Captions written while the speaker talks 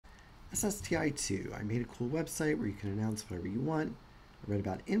SSTI2. I made a cool website where you can announce whatever you want. I read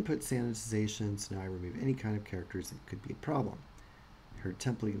about input sanitization, so now I remove any kind of characters that could be a problem. I heard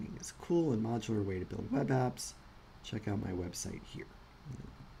templating is a cool and modular way to build web apps. Check out my website here.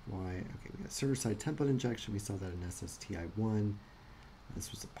 Why? Okay, we got server-side template injection. We saw that in SSTI1.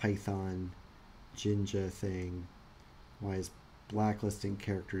 This was a Python Jinja thing. Why is blacklisting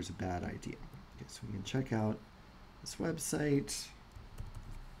characters a bad idea? Okay, so we can check out this website.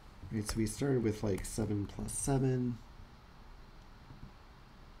 Right, so we started with like 7 plus 7.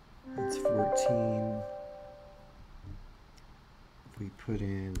 That's 14. If we put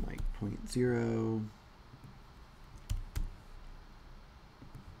in like 0.0,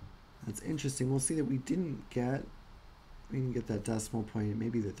 that's interesting. We'll see that we didn't get that decimal point.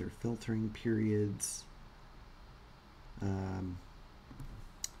 Maybe that they're filtering periods.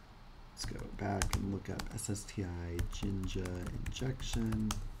 Let's go back and look up SSTI Jinja injection.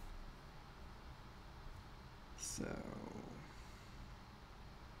 So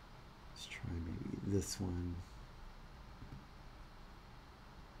let's try maybe this one.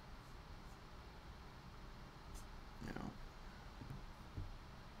 No.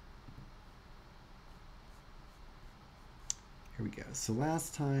 Here we go. So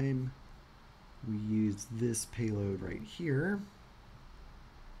last time we used this payload right here.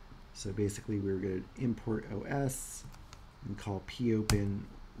 So basically we were going to import OS and call popen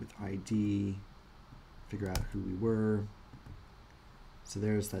with ID, figure out who we were. So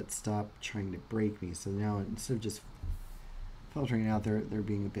there's that stop trying to break me. So now instead of just filtering out, they're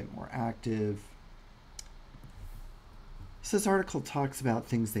being a bit more active. So this article talks about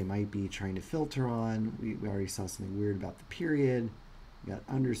things they might be trying to filter on. We already saw something weird about the period. We got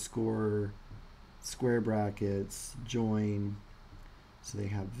underscore, square brackets, join. So they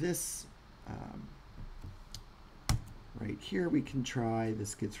have this right here we can try.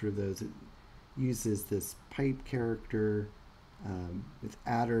 This gets rid of those. It uses this pipe character with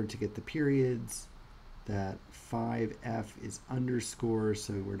adder to get the periods. That 5F is underscore,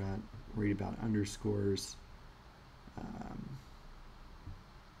 so we're not worried about underscores.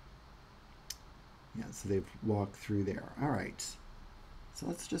 Yeah, so they've walked through there. All right, so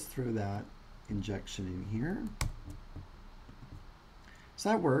let's just throw that injection in here. So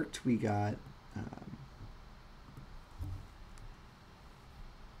that worked. We got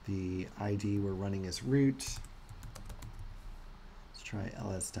the ID we're running as root. Let's try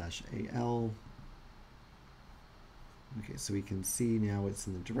ls-al. Okay, so we can see now it's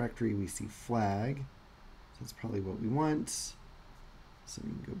in the directory. We see flag. So that's probably what we want. So we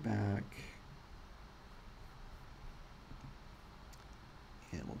can go back.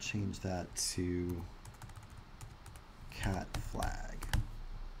 And we'll change that to cat flag.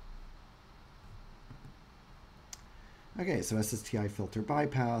 Okay, so SSTI filter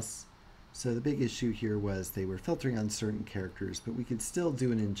bypass. So the big issue here was they were filtering on certain characters, but we could still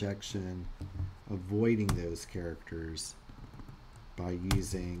do an injection avoiding those characters by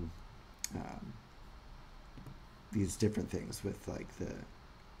using these different things with like the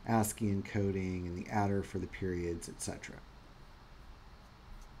ASCII encoding and the adder for the periods, etc.